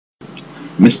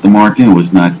Mr. Martin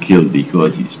was not killed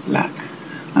because he's black.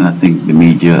 And I think the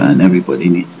media and everybody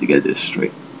needs to get this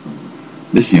straight.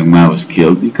 This young man was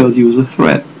killed because he was a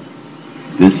threat.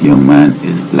 This young man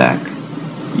is black.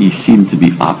 He seemed to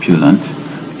be opulent.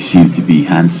 He seemed to be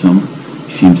handsome.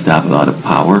 He seems to have a lot of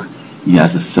power. He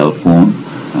has a cell phone,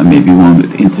 maybe one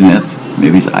with internet,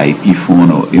 maybe it's an IP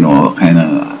phone or, kind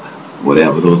of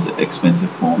whatever, those expensive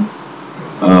phones.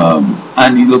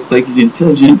 And he looks like he's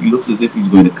intelligent. He looks as if he's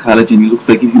going to college, and he looks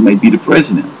like he might be the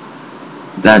president.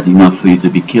 That's enough for you to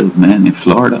be killed, man, in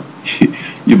Florida.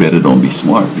 You better don't be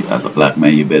smart. As a black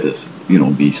man, you better,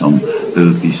 be some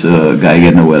little piece of guy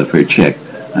getting a welfare check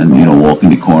and, walk in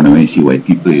the corner when you see white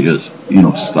people, you just,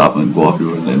 stop and go off the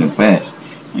road and let them pass.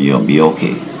 And you'll be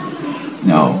okay.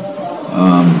 Now,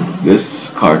 this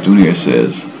cartoon here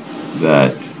says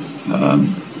that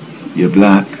you're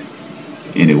black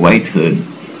in a white hood,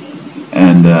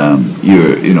 and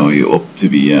you're up to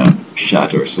be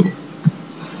shot or so.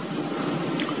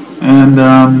 And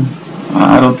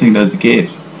I don't think that's the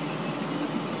case.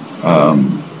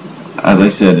 As I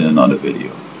said in another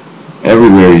video,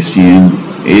 everywhere you're seeing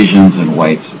Asians and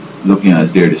whites looking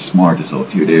as they're the smartest out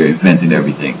here. They're inventing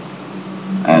everything.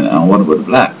 And what about the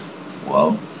blacks?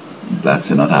 Well,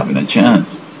 blacks are not having a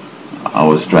chance. I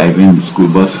was driving the school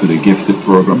bus for the gifted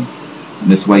program, and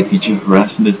this white teacher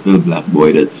harassing this little black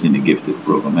boy that's in the gifted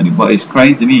program, and the boy is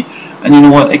crying to me. And you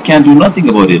know what? I can't do nothing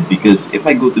about it, because if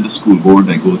I go to the school board,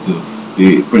 I go to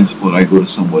the principal, I go to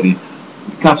somebody,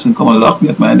 the cops can come and lock me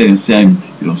up, man, and say I'm,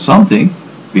 something,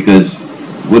 because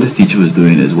what this teacher was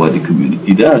doing is what the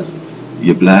community does.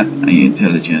 You're black and you're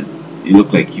intelligent. You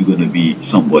look like you're gonna be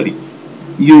somebody.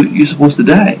 You're supposed to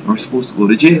die or supposed to go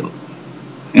to jail.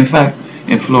 In fact,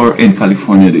 in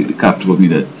California, the cop told me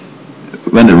that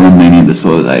when they run many in the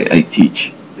stores, I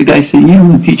teach. The guy said, "You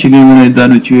don't teach again when I'm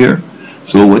done with you here."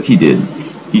 So what he did,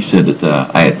 he said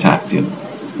that I attacked him,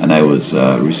 and I was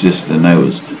resisting.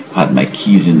 Had my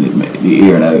keys in the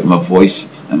air, and my voice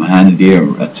and my hand in the air,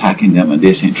 attacking them, and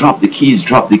they're saying, "Drop the keys,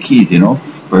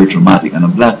 very dramatic. And a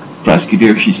black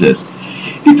prosecutor, she says,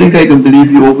 "You think I can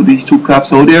believe you over these two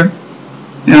cops out there?"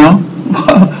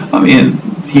 I mean,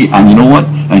 and you know what?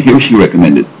 And here she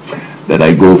recommended that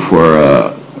I go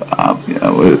for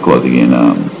what do you call it again?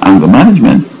 Anger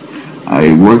management.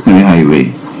 I work on the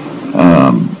highway.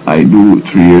 I do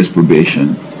 3 years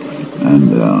probation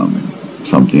and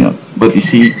something else. But you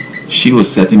see, she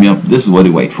was setting me up. This is what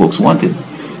the white folks wanted.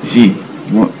 You see,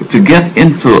 to get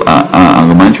into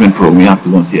anger management program, you have to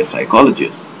go and see a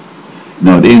psychologist.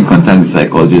 Now, they didn't contact the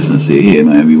psychologist and say, "Hey,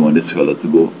 man, we want this fella to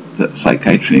go to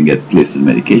psychiatry and get placed in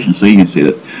medication." So you can say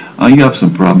that, "You have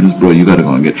some problems, bro. You got to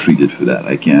go and get treated for that.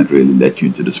 I can't really let you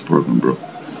into this program, bro."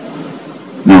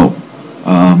 No.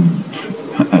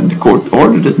 And the court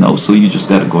ordered it now, so you just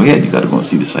got to go ahead. You got to go and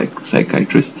see the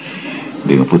psychiatrist.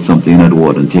 They're going to put something in the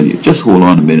water and tell you, "Just hold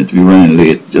on a minute. We're running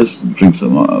late. Just drink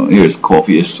some, here's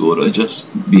coffee or soda. Just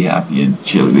be happy and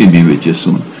chill. We'll be with you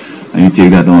soon." And you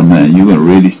take that on, man, you're going to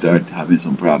really start having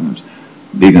some problems.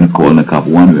 They're going to call the cop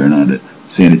one way or another,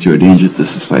 saying that you're a danger to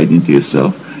society and to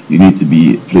yourself. You need to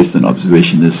be placed in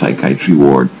observation in the psychiatry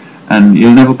ward. And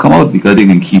you'll never come out, because they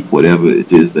can keep whatever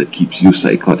it is that keeps you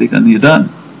psychotic, and you're done.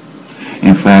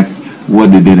 In fact,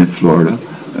 what they did in Florida,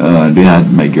 they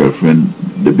had my girlfriend,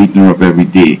 they're beating her up every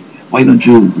day. "Why don't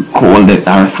you call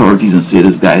our authorities and say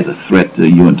this guy is a threat to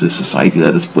you and to society?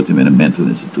 Let us put him in a mental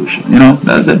institution."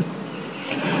 That's it.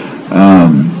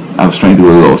 I was trying to go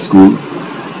to law school,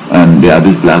 and they had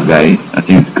this black guy. I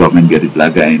think the government get a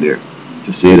black guy in there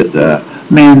to say that,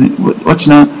 "Man, watch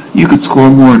now, you could score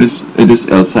more this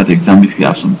LSAT exam if you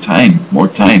have some time, more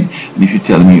time. And if you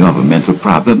tell me you have a mental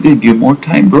problem, they give more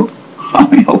time, bro." I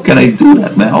mean, how can I do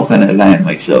that, man? How can I lie on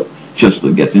myself just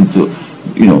to get into,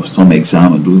 some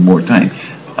exam and do more time?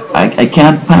 I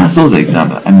can't pass those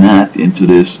exams. I'm not into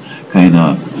this kind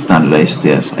of standardized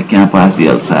test. I can't pass the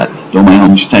LSAT. Don't mind how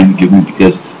much time you give me,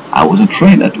 because I wasn't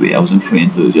trained that way. I wasn't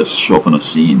trained to just show up on a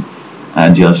scene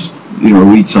and just,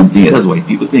 read something. That's what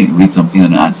people think. Read something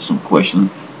and answer some questions.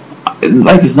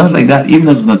 Life is not like that, even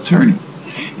as an attorney.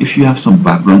 If you have some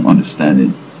background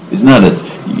understanding, it's not that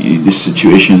this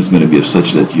situation is going to be of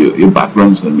such that your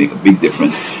background is going to make a big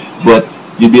difference, but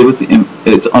you'll be able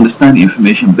to understand the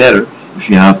information better if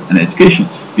you have an education,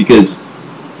 because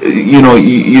you're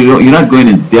not going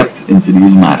in depth into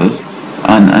these matters,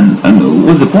 and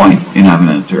what's the point in having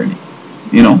an attorney?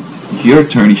 Your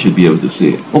attorney should be able to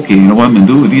say, "Okay, you know what I'm going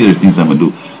to do? These are the things I'm going to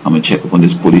do. I'm going to check up on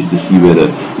this police to see whether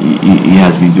he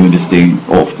has been doing this thing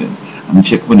often. I'm going to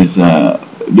check up on his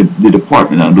the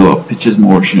department and do a pitches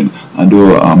motion and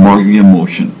do a mortgage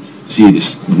motion. See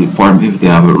the department if they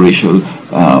have a racial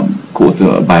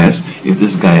quota bias if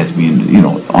this guy has been,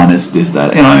 honest, this,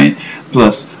 that, you know what I mean?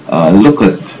 Plus, look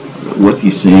at what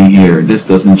he's saying here. This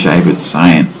doesn't jive with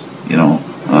science,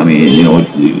 I mean,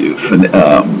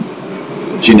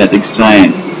 genetic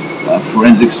science,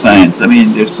 forensic science. I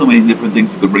mean, there's so many different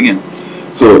things you could bring in.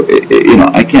 So,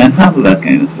 I can't handle that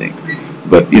kind of thing.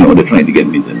 But, they're trying to get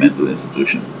me into a mental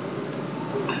institution.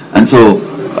 And so,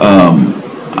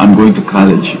 I'm going to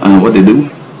college, and what they do,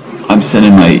 I'm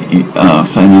sending my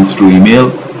assignments through email.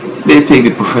 They take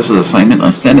the professor's assignment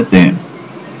and send it to him.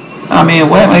 I mean,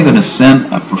 why am I going to send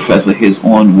a professor his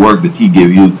own work that he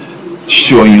gave you,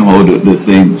 showing you how the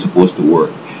thing is supposed to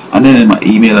work? And then in my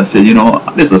email I said,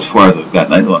 this is as far as I've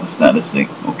gotten. I don't understand this thing,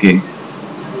 okay?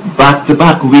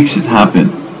 Back-to-back weeks it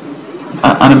happened.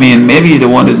 And I mean, maybe they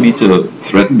wanted me to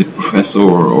threaten the professor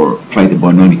or try to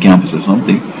burn down the campus or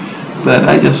something. But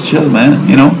I just chill, man,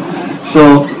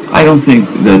 So I don't think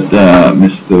that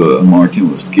Mr. Martin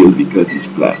was killed because he's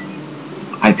black.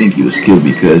 I think he was killed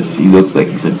because he looks like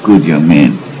he's a good young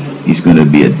man. He's going to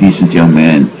be a decent young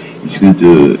man. He's going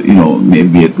to, maybe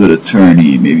be a good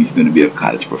attorney. Maybe he's going to be a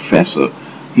college professor.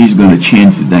 He's going to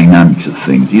change the dynamics of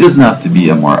things. He doesn't have to be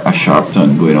a sharp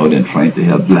tongue going out and trying to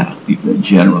help black people in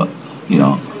general,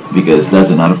 because that's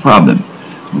another problem.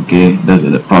 Okay, that's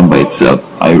a problem by itself.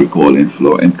 I recall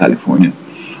in California,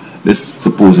 this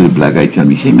supposed black guy tell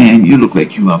me, say, man, you look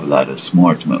like you have a lot of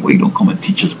smarts, man. Why you don't come and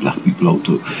teach us black people how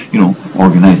to,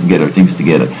 organize and get our things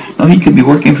together? Now, he could be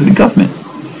working for the government.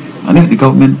 And if the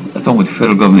government, I'm talking about the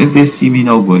federal government, if they see me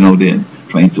now going out there and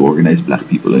trying to organize black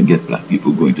people and get black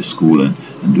people going to school and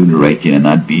doing the right thing and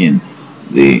not being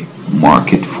the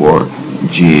market for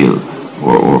jail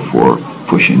or for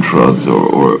pushing drugs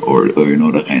or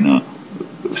that kind of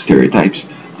stereotypes,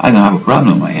 I'm going to have a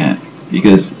problem on my hand.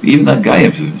 Because even that guy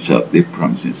himself, they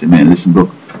promised him, say, man, listen,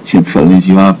 bro, same felonies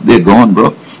you have, they're gone,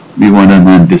 bro. We want that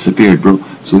man disappeared, bro.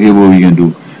 So here what we going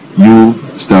to do? You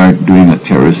start doing a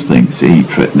terrorist thing. Say he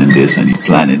threatening this and he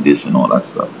planning this and all that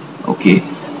stuff. Okay?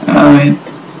 I mean,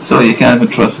 so you can't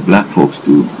even trust black folks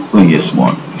to when you're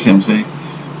smart. You see what I'm saying?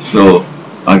 So,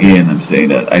 again, I'm saying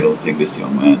that I don't think this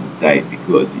young man died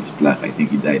because he's black. I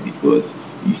think he died because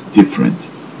he's different.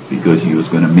 Because he was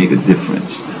going to make a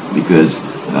difference. Because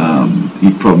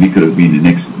he probably could have been the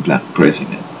next black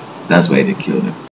president. That's why they killed him.